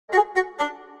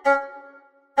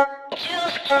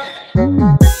I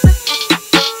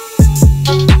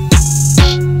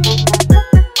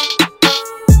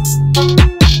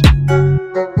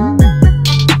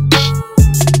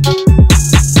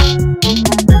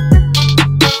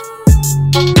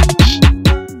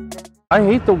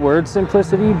hate the word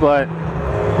simplicity, but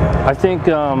I think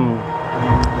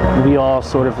we all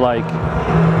sort of like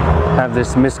have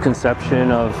this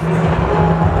misconception of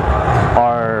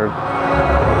our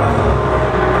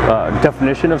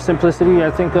definition of simplicity. I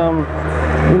think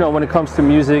you know, when it comes to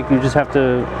music, you just have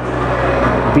to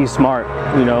be smart,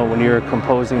 you know, when you're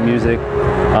composing music,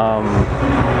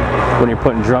 when you're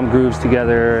putting drum grooves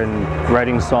together and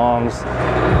writing songs.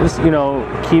 Just, you know,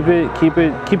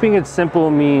 keeping it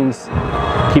simple means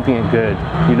keeping it good.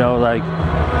 You know, like,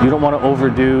 you don't want to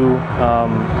overdo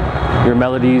your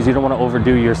melodies, you don't want to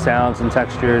overdo your sounds and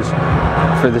textures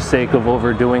for the sake of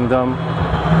overdoing them.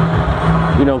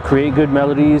 You know, create good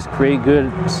melodies, create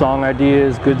good song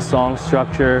ideas, good song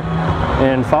structure,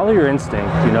 and follow your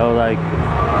instinct. You know, like,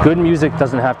 good music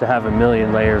doesn't have to have a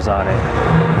million layers on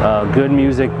it. Good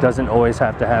music doesn't always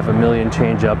have to have a million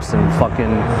change-ups and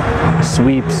fucking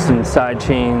sweeps and side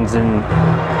chains and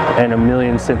a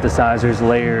million synthesizers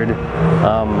layered.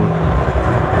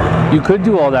 You could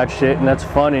do all that shit, and that's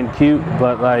fun and cute,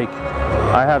 but like,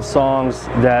 I have songs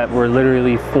that were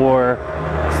literally four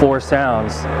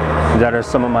sounds that are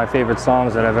some of my favorite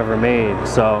songs that I've ever made.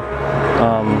 So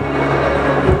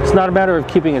it's not a matter of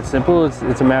keeping it simple,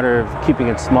 it's a matter of keeping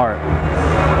it smart.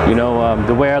 You know,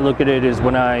 the way I look at it is,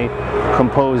 when I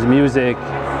compose music,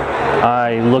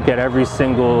 I look at every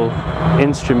single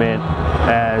instrument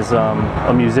as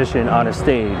a musician on a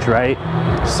stage, right?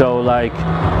 So like,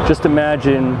 just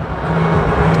imagine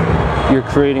you're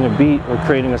creating a beat or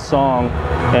creating a song,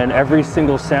 and every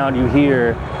single sound you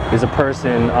hear is a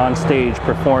person on stage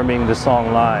performing the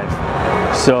song live.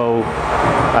 So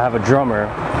I have a drummer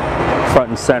front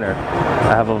and center.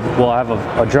 I have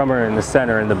a drummer in the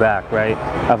center in the back, right?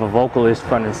 I have a vocalist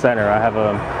front and center. I have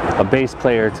a bass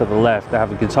player to the left. I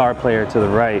have a guitar player to the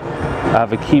right. I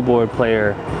have a keyboard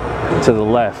player to the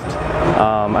left.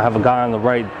 I have a guy on the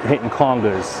right hitting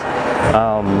congas.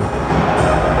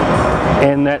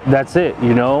 And that's it,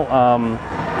 you know?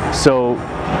 So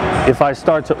if I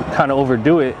start to kind of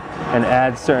overdo it and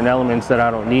add certain elements that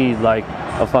I don't need, like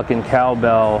a fucking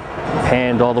cowbell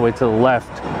panned all the way to the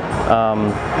left,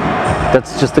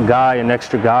 that's just an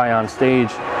extra guy on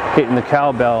stage hitting the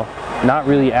cowbell, not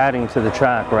really adding to the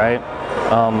track, right?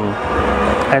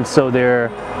 And so they're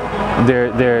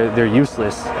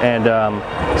useless. And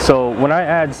so when I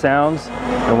add sounds,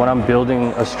 and when I'm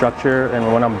building a structure,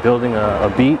 and when I'm building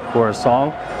a beat or a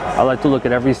song, I like to look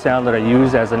at every sound that I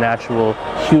use as an actual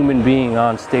human being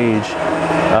on stage,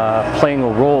 playing a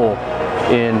role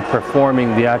in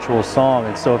performing the actual song.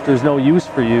 And so if there's no use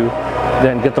for you,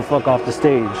 then get the fuck off the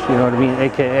stage, you know what I mean?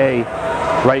 AKA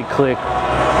right click,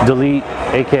 delete,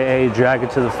 AKA drag it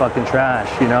to the fucking trash,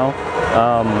 you know?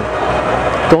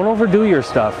 Don't overdo your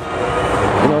stuff.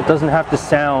 You know, it doesn't have to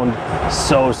sound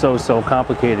so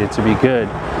complicated to be good.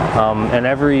 And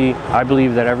I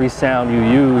believe that every sound you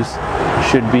use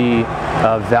should be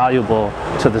valuable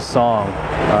to the song.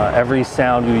 Every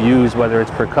sound you use, whether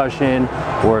it's percussion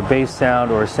or a bass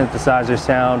sound or a synthesizer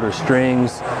sound or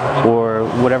strings or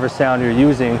whatever sound you're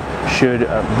using, should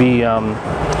be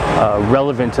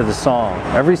relevant to the song.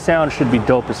 Every sound should be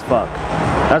dope as fuck.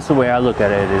 That's the way I look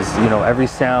at it, is, you know, every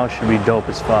sound should be dope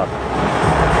as fuck.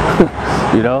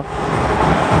 You know?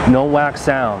 No whack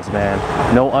sounds, man.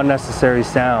 No unnecessary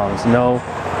sounds. No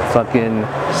fucking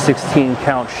 16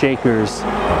 count shakers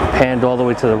panned all the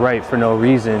way to the right for no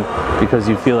reason, because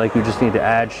you feel like you just need to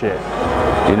add shit.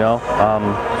 You know?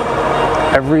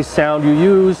 Every sound you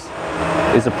use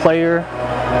is a player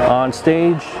on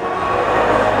stage.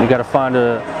 You gotta find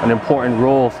an important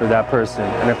role for that person.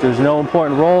 And if there's no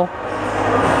important role,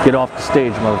 get off the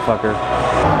stage, motherfucker.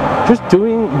 Just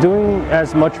doing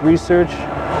as much research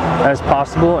as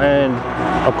possible and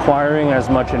acquiring as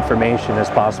much information as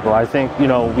possible. I think, you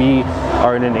know, we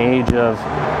are in an age of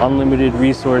unlimited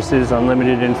resources,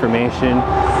 unlimited information.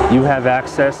 You have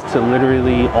access to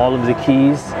literally all of the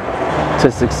keys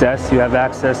to success. You have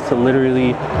access to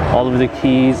literally all of the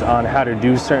keys on how to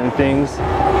do certain things.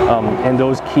 And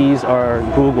those keys are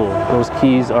Google, those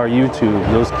keys are YouTube,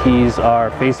 those keys are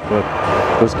Facebook,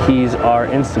 those keys are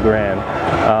Instagram.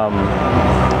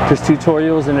 There's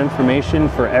tutorials and information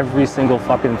for every single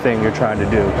fucking thing you're trying to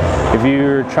do. If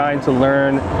you're trying to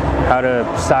learn how to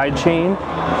sidechain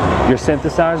your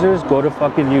synthesizers, go to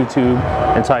fucking YouTube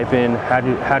and type in how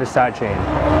to sidechain.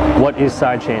 What is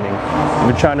sidechaining? If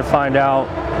you're trying to find out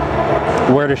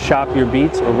where to shop your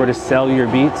beats or where to sell your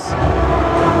beats,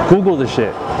 Google the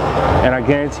shit. And I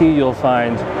guarantee you'll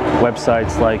find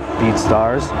websites like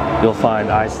BeatStars, you'll find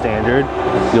iStandard,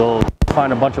 you'll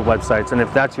find a bunch of websites. And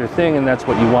if that's your thing and that's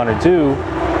what you want to do,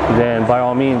 then by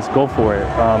all means, go for it.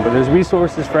 But there's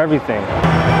resources for everything.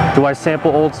 Do I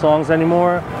sample old songs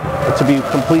anymore? To be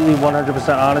completely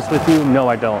 100% honest with you, no,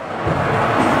 I don't.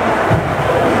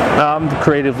 I'm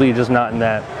creatively just not in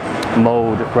that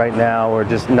mode right now, or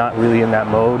just not really in that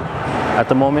mode at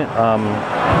the moment.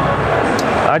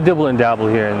 I dibble and dabble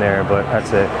here and there, but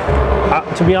that's it.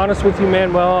 To be honest with you,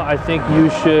 Manuel, I think you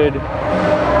should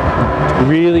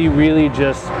really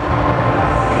just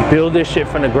build this shit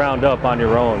from the ground up on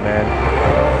your own,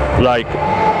 man. Like,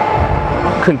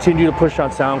 continue to push on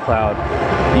SoundCloud.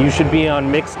 You should be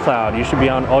on Mixcloud. You should be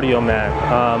on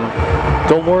Audiomack.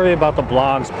 Don't worry about the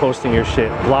blogs posting your shit.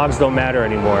 Blogs don't matter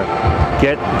anymore.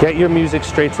 Get your music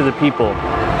straight to the people.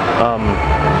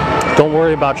 Don't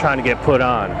worry about trying to get put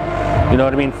on. You know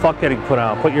what I mean? Fuck getting put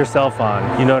on. Put yourself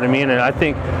on. You know what I mean? And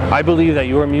I believe that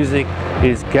your music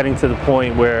is getting to the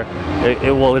point where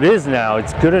it is now.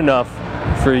 It's good enough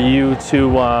for you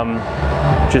to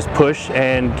just push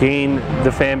and gain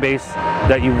the fan base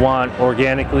that you want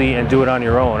organically and do it on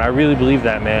your own. I really believe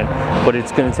that, man. But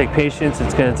it's going to take patience.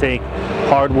 It's going to take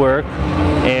hard work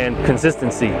and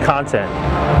consistency, content.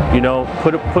 You know,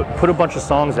 put a bunch of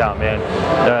songs out, man.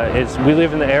 We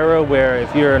live in the era where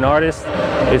if you're an artist,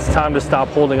 it's time to stop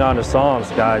holding on to songs,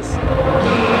 guys.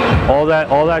 All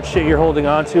that shit you're holding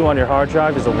on to on your hard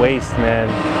drive is a waste, man.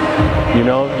 You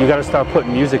know, you got to start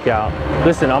putting music out.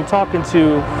 Listen, I'm talking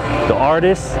to the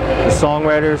artists, the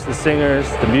songwriters, the singers,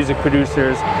 the music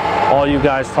producers, all you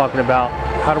guys talking about,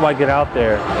 how do I get out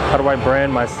there? How do I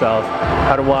brand myself?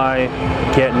 How do I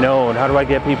get known? How do I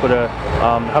get people to,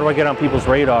 how do I get on people's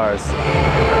radars?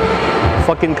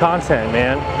 Fucking content,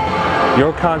 man.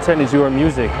 Your content is your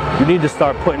music. You need to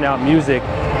start putting out music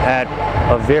at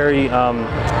a very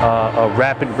a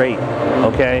rapid rate,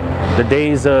 okay? The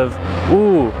days of,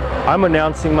 ooh, I'm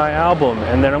announcing my album,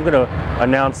 and then I'm gonna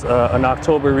announce an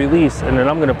October release, and then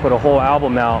I'm gonna put a whole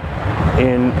album out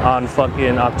on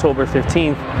fucking October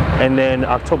 15th, and then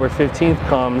October 15th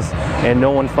comes and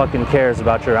no one fucking cares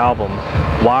about your album.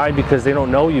 Why? Because they don't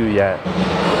know you yet.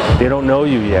 They don't know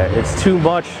you yet. It's too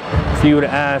much for you to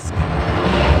ask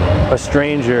a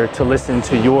stranger to listen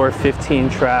to your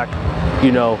 15-track,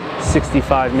 you know,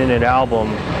 65-minute album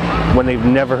when they've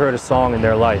never heard a song in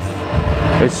their life.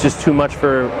 It's just too much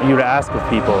for you to ask of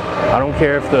people. I don't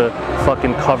care if the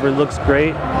fucking cover looks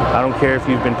great. I don't care if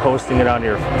you've been posting it on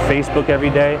your Facebook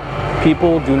every day.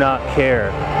 People do not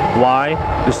care. Why?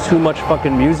 There's too much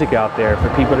fucking music out there for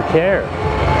people to care.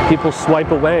 People swipe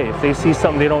away. If they see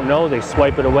something they don't know, they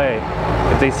swipe it away.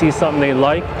 If they see something they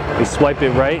like, they swipe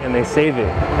it right and they save it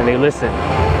and they listen.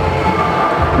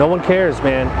 No one cares,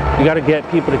 man. You gotta get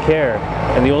people to care.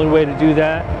 And the only way to do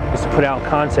that is to put out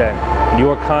content.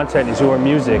 Your content is your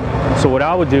music. So what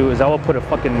I would do is I would put a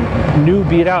fucking new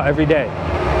beat out every day.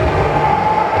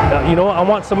 You know what? I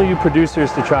want some of you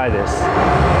producers to try this.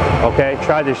 Okay?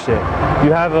 Try this shit.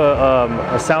 You have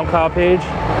a SoundCloud page.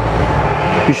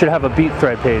 You should have a beat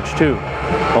thread page too.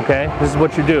 Okay? This is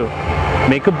what you do.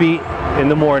 Make a beat in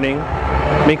the morning.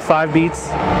 Make 5 beats,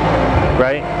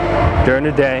 right? During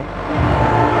the day.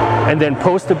 And then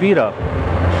post a beat up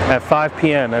at 5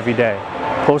 p.m. every day.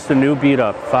 Post a new beat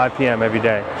up 5 p.m. every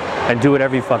day, and do it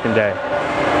every fucking day.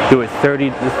 Do it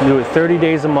 30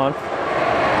 days a month,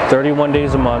 31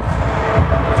 days a month,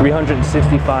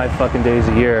 365 fucking days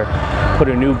a year. Put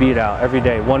a new beat out every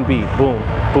day, one beat, boom,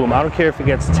 boom. I don't care if it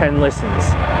gets 10 listens.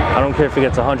 I don't care if it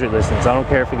gets 100 listens. I don't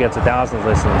care if it gets 1,000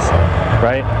 listens,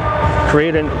 right?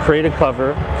 Create a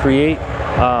cover, create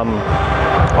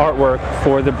artwork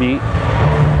for the beat,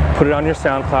 put it on your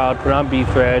SoundCloud, put it on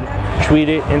BeatThread, tweet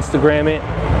it, Instagram it,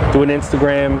 do an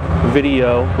Instagram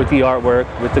video with the artwork,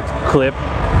 with the clip,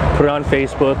 put it on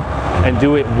Facebook, and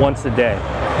do it once a day.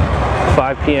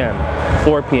 5 p.m.,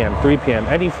 4 p.m., 3 p.m.,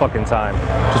 any fucking time.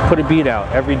 Just put a beat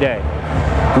out every day.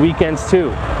 Weekends too.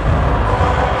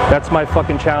 That's my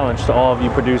fucking challenge to all of you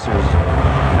producers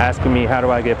asking me how do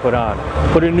I get put on.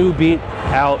 Put a new beat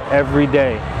out every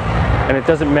day. And it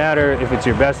doesn't matter if it's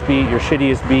your best beat, your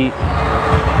shittiest beat.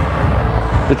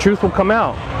 The truth will come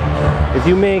out. If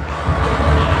you make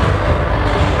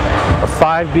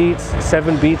 5 beats,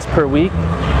 7 beats per week,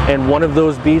 and one of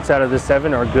those beats out of the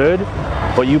 7 are good,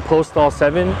 but you post all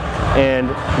 7, and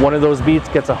one of those beats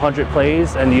gets 100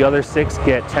 plays, and the other 6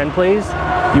 get 10 plays,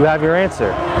 you have your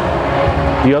answer.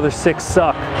 The other 6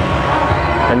 suck,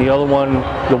 and the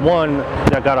one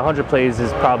that got 100 plays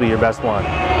is probably your best one.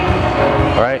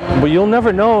 All right, but you'll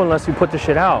never know unless you put the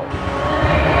shit out.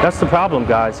 That's the problem,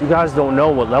 guys. You guys don't know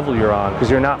what level you're on because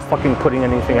you're not fucking putting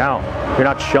anything out. You're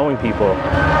not showing people.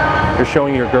 You're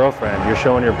showing your girlfriend. You're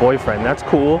showing your boyfriend. That's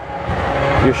cool.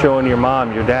 You're showing your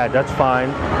mom, your dad. That's fine.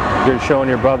 You're showing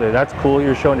your brother. That's cool.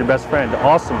 You're showing your best friend.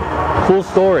 Awesome. Cool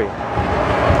story.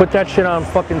 Put that shit on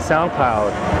fucking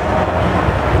SoundCloud.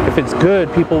 If it's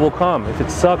good, people will come. If it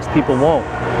sucks, people won't.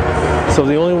 So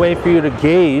the only way for you to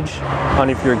gauge on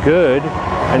if you're good,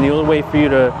 and the only way for you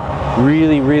to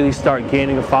really start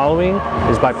gaining a following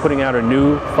is by putting out a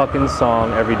new fucking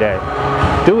song every day.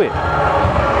 Do it.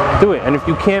 Do it. And if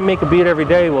you can't make a beat every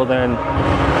day, well then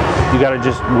you gotta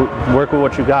just work with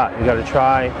what you got. You gotta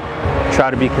try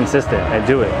to be consistent and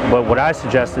do it. But what I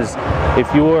suggest is,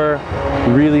 if you're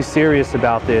really serious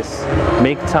about this,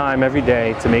 make time every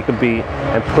day to make a beat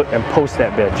and post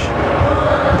that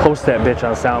bitch. Post that bitch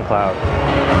on SoundCloud.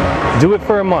 Do it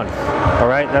for a month. All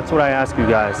right, that's what I ask you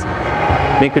guys.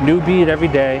 Make a new beat every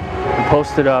day and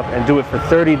post it up and do it for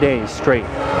 30 days straight.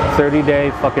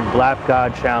 30-day fucking BLAP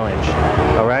God challenge.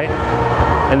 All right?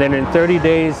 And then in 30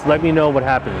 days, let me know what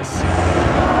happens.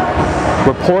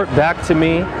 Report back to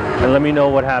me and let me know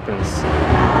what happens.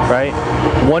 Right?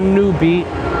 One new beat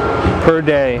per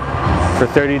day for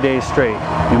 30 days straight.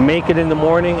 You make it in the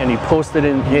morning and you post it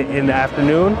in the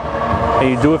afternoon, and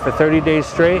you do it for 30 days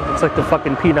straight. It's like the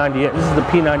fucking P90X. This is the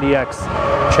P90X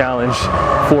challenge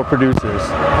for producers,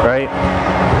 right?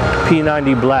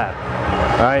 P90 BLAP.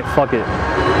 All right, fuck it.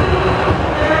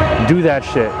 Do that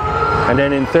shit. And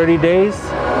then in 30 days,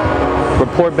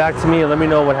 report back to me and let me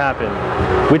know what happened.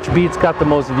 Which beats got the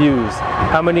most views?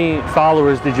 How many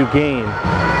followers did you gain?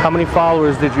 How many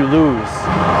followers did you lose?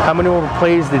 How many more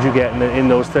plays did you get in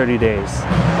those 30 days?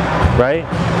 Right?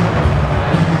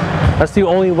 That's the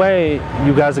only way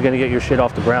you guys are gonna get your shit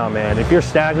off the ground, man. If you're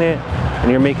stagnant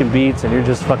and you're making beats and you're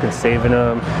just fucking saving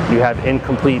them, you have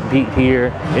incomplete beat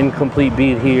here, incomplete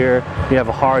beat here, you have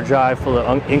a hard drive full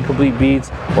of incomplete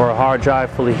beats or a hard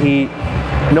drive full of heat,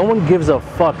 no one gives a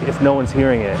fuck if no one's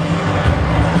hearing it.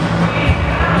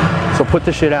 So put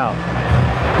the shit out.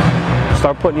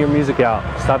 Start putting your music out.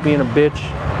 Stop being a bitch.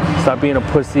 Stop being a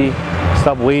pussy.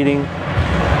 Stop waiting.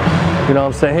 You know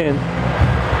what I'm saying?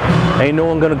 Ain't no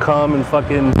one gonna come and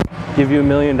fucking give you $1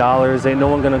 million. Ain't no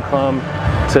one gonna come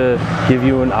to give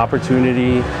you an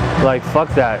opportunity. Like, fuck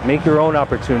that. Make your own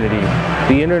opportunity.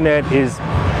 The internet is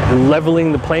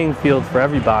leveling the playing field for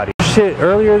everybody. Shit,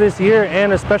 earlier this year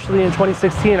and especially in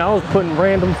 2016, I was putting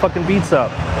random fucking beats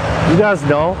up. You guys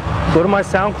know. Go to my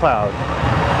SoundCloud.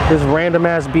 There's random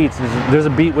ass beats. There's a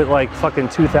beat with like fucking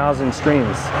 2,000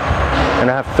 streams and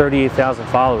I have 38,000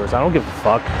 followers. I don't give a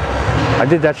fuck. I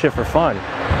did that shit for fun.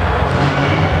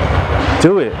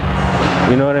 Do it.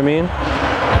 You know what I mean?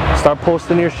 Start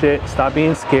posting your shit, stop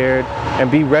being scared, and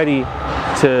be ready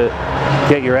to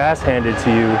get your ass handed to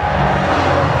you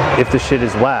if the shit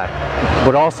is whack.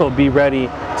 But also be ready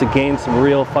to gain some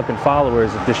real fucking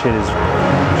followers if the shit is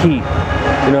heat.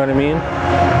 You know what I mean?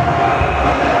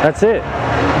 That's it.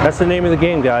 That's the name of the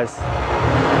game, guys.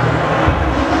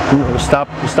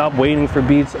 Stop waiting for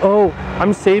beats. Oh,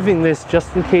 I'm saving this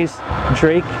just in case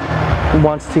Drake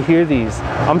wants to hear these.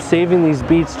 I'm saving these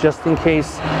beats just in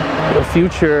case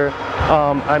Future,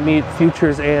 I meet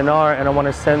Future's A&R and I want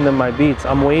to send them my beats.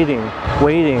 I'm waiting.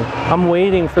 I'm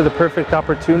waiting for the perfect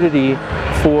opportunity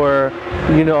for,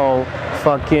 you know,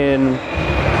 fucking,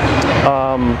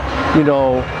 you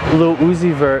know, Lil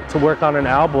Uzi Vert to work on an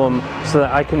album so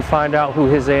that I can find out who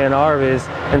his A&R is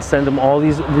and send him all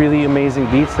these really amazing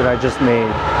beats that I just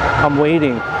made. I'm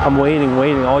waiting.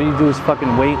 All you do is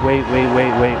fucking wait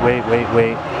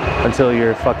until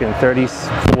you're fucking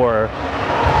 34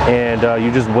 and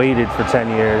you just waited for 10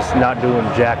 years not doing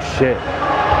jack shit.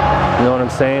 You know what I'm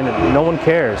saying? No one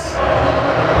cares.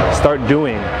 Start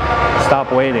doing.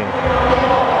 Stop waiting.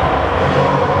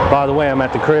 By the way, I'm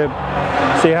at the crib.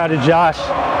 Say hi to Josh.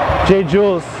 J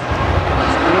Jules.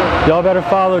 Y'all better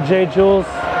follow J Jules.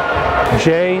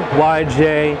 JYJWLZ.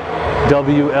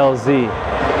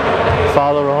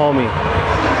 Follow the homie.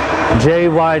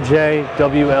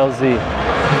 JYJWLZ.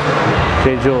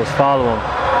 J Jules. Follow him.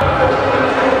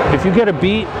 If you get a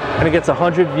beat and it gets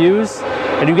 100 views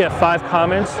and you get 5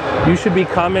 comments, you should be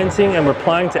commenting and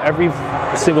replying to every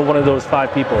single one of those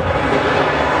 5 people.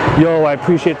 Yo, I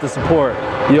appreciate the support.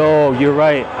 Yo, you're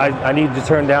right. I need to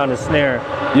turn down the snare.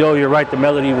 Yo, you're right. The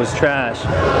melody was trash.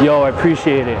 Yo, I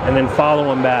appreciate it. And then follow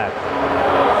them back.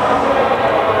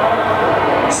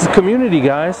 This is community,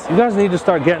 guys. You guys need to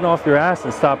start getting off your ass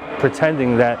and stop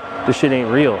pretending that the shit ain't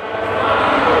real.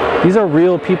 These are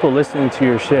real people listening to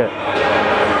your shit.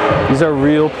 These are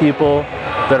real people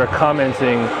that are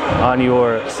commenting on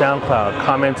your SoundCloud,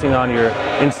 commenting on your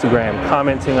Instagram,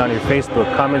 commenting on your Facebook,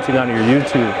 commenting on your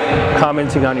YouTube,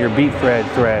 commenting on your beat thread.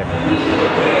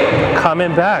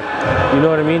 Comment back, you know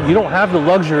what I mean? You don't have the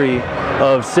luxury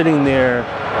of sitting there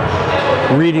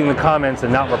reading the comments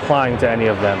and not replying to any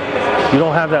of them. You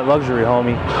don't have that luxury,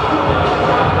 homie.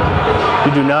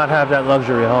 You do not have that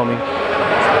luxury, homie.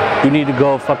 You need to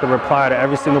go fucking reply to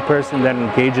every single person that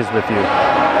engages with you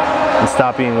and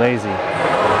stop being lazy.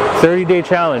 30-day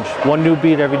challenge, 1 new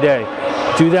beat every day.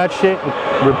 Do that shit,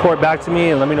 report back to me,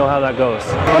 and let me know how that goes.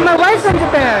 Well, my wife's from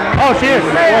Japan. Oh, she is?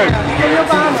 Yeah, from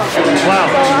Yokohama. Wow.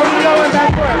 So I was going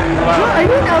back for it. Wow. Are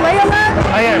you in LA a lot?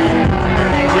 I am.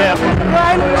 Yeah. Well,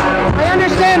 I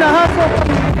understand the hustle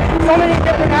from so many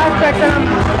different aspects.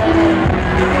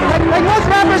 Like most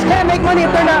rappers can't make money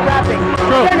if they're not rapping.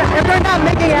 True. If they're not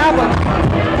making albums.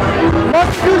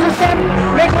 Most producers can't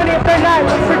make money if they're not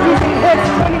producing hits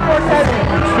 24/7.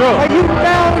 True. Like you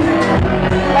found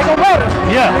like a way.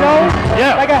 Yeah. You know?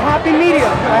 Yeah. Like a happy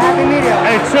medium.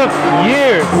 And it took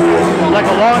years, like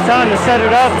a long time to set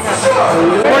it up.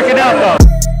 It's working out though.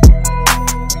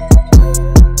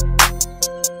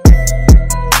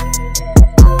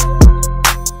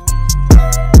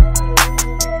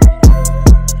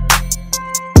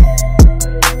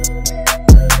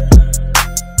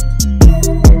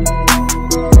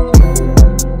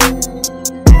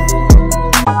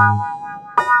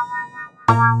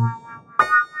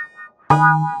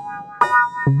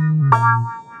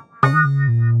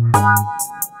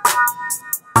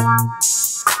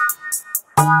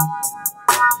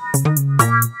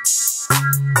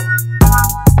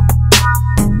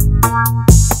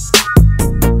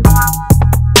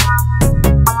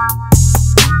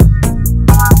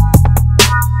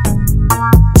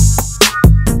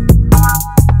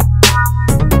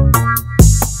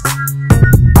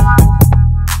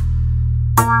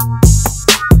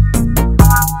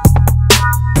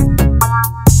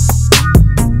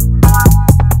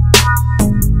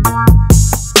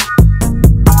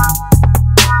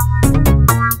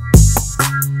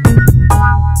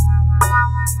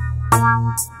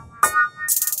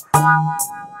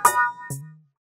 Wow.